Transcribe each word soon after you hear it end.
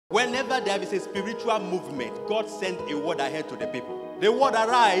Whenever there is a spiritual movement, God sends a word ahead to the people. The word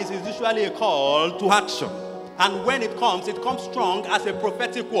arise is usually a call to action. And when it comes strong as a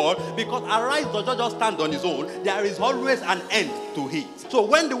prophetic word, because arise does not just stand on its own. There is always an end to it. So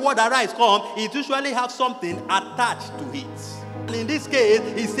when the word arise comes, it usually has something attached to it. And in this case,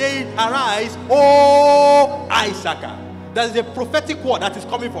 he's saying, arise, O Issachar. There is a prophetic word that is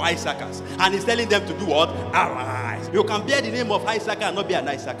coming for Issachars. And he's telling them to do what? Arise. You can bear the name of Issachar and not be an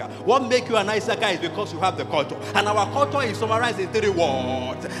Issachar. What makes you an Issachar is because you have the culture. And our culture is summarized in 3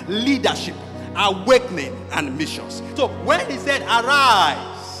 words. Leadership, awakening, and missions. So when he said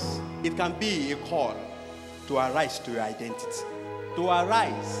arise, it can be a call to arise to your identity. To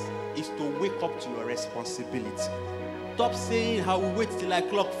arise is to wake up to your responsibility. Stop saying, I will wait till I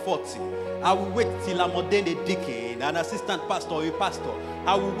clock 40. I will wait till I'm ordained a deacon, an assistant pastor, or a pastor.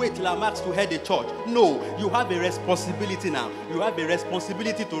 I will wait till I'm asked to head a church. No, you have a responsibility now. You have a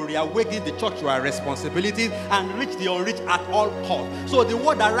responsibility to reawaken the church to our responsibilities and reach the unreached at all costs. So the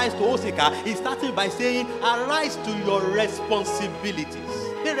word arise to O Issachar is starting by saying, arise to your responsibilities,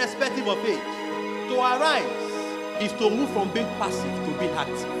 irrespective of age. To arise is to move from being passive to being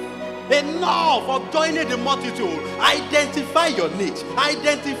active. Enough of joining the multitude. Identify your niche,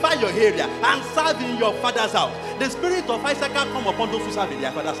 identify your area, and serve in your father's house. The spirit of Issachar come upon those who serve in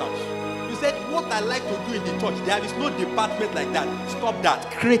their father's house. You said, what I like to do in the church, there is no department like that. Stop that.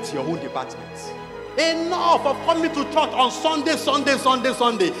 Create your own department. Enough of coming to church on Sunday.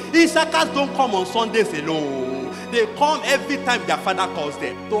 Issachars don't come on Sundays alone. They come every time their father calls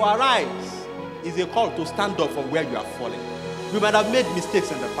them. To arise is a call to stand up from where you are falling. You might have made mistakes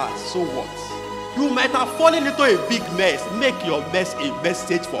in the past, so what? You might have fallen into a big mess. Make your mess a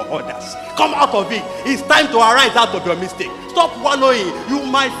message for others. Come out of it. It's time to arise out of your mistake. Stop wallowing. You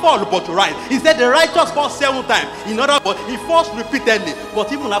might fall, but to rise. He said the righteous falls 7 times. In order, but he falls repeatedly.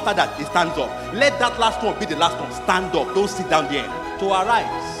 But even after that, he stands up. Let that last one be the last one. Stand up. Don't sit down there. To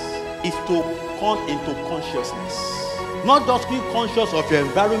arise is to come into consciousness. Not just being conscious of your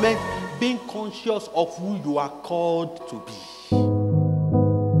environment, being conscious of who you are called to be.